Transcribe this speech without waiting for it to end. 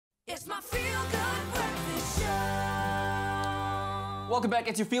It's my feel-good breakfast show. Welcome back.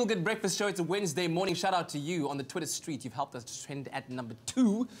 It's your Feel Good Breakfast Show. It's a Wednesday morning. Shout out to you on the Twitter street. You've helped us to trend at number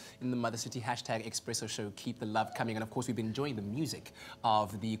 2 in the Mother City hashtag Expresso show. Keep the love coming. And of course, we've been enjoying the music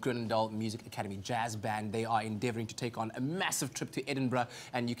of the Kronendal Music Academy Jazz Band. They are endeavoring to take on a massive trip to Edinburgh,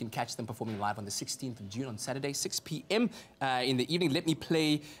 and you can catch them performing live on the 16th of June on Saturday, 6 p.m. In the evening. Let Me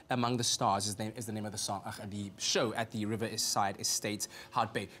Play Among the Stars is the name of the song, the show at the Riverside Estate,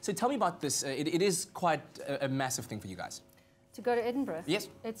 Hout Bay. So tell me about this. It is quite a massive thing for you guys. To go to Edinburgh? Yes.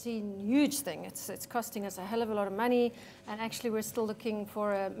 It's a huge thing. It's costing us a hell of a lot of money, and actually we're still looking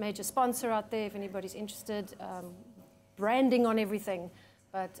for a major sponsor out there if anybody's interested. Branding on everything,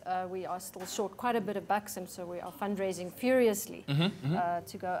 but we are still short quite a bit of bucks, and so we are fundraising furiously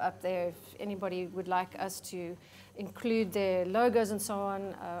to go up there. If anybody would like us to include their logos and so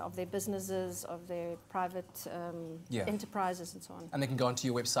on, of their businesses, of their private enterprises and so on. And they can go onto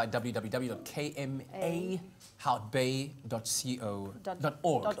your website,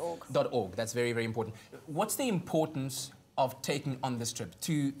 www.kmahoutbay.co.org. That's very, very important. What's the importance of taking on this trip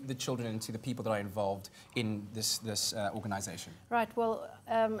to the children and to the people that are involved in this organization? Right, well,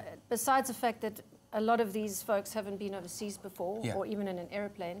 besides the fact that a lot of these folks haven't been overseas before, or even in an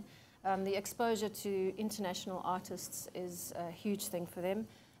aeroplane, the exposure to international artists is a huge thing for them,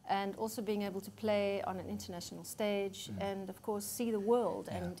 and also being able to play on an international stage and, of course, see the world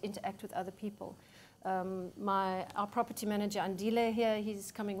and interact with other people. Our property manager, Andile, here,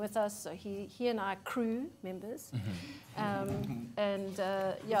 he's coming with us, so he and I are crew members. Yeah,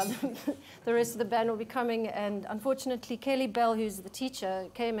 the rest of the band will be coming, and unfortunately, Kelly Bell, who's the teacher,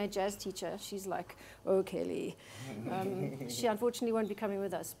 KMA jazz teacher, she's like, oh, Kelly. She unfortunately won't be coming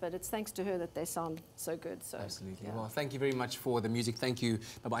with us, but it's thanks to her that they sound so good. So, absolutely. Yeah. Well, thank you very much for the music. Thank you,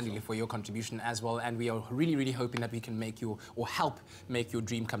 Baba Andile, for your contribution as well, and we are really, really hoping that we can make your, or help make your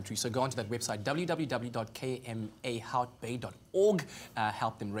dream come true. So go onto that website, www.kmahoutbay.org,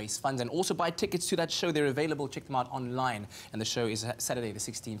 help them raise funds, and also buy tickets to that show. They're available. Check them out online, and the show is Saturday the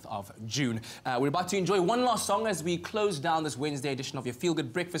 16th of June. We're about to enjoy one last song as we close down this Wednesday edition of your Feel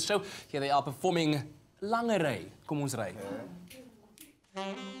Good Breakfast Show. Here they are performing Langery. Kom ons ry.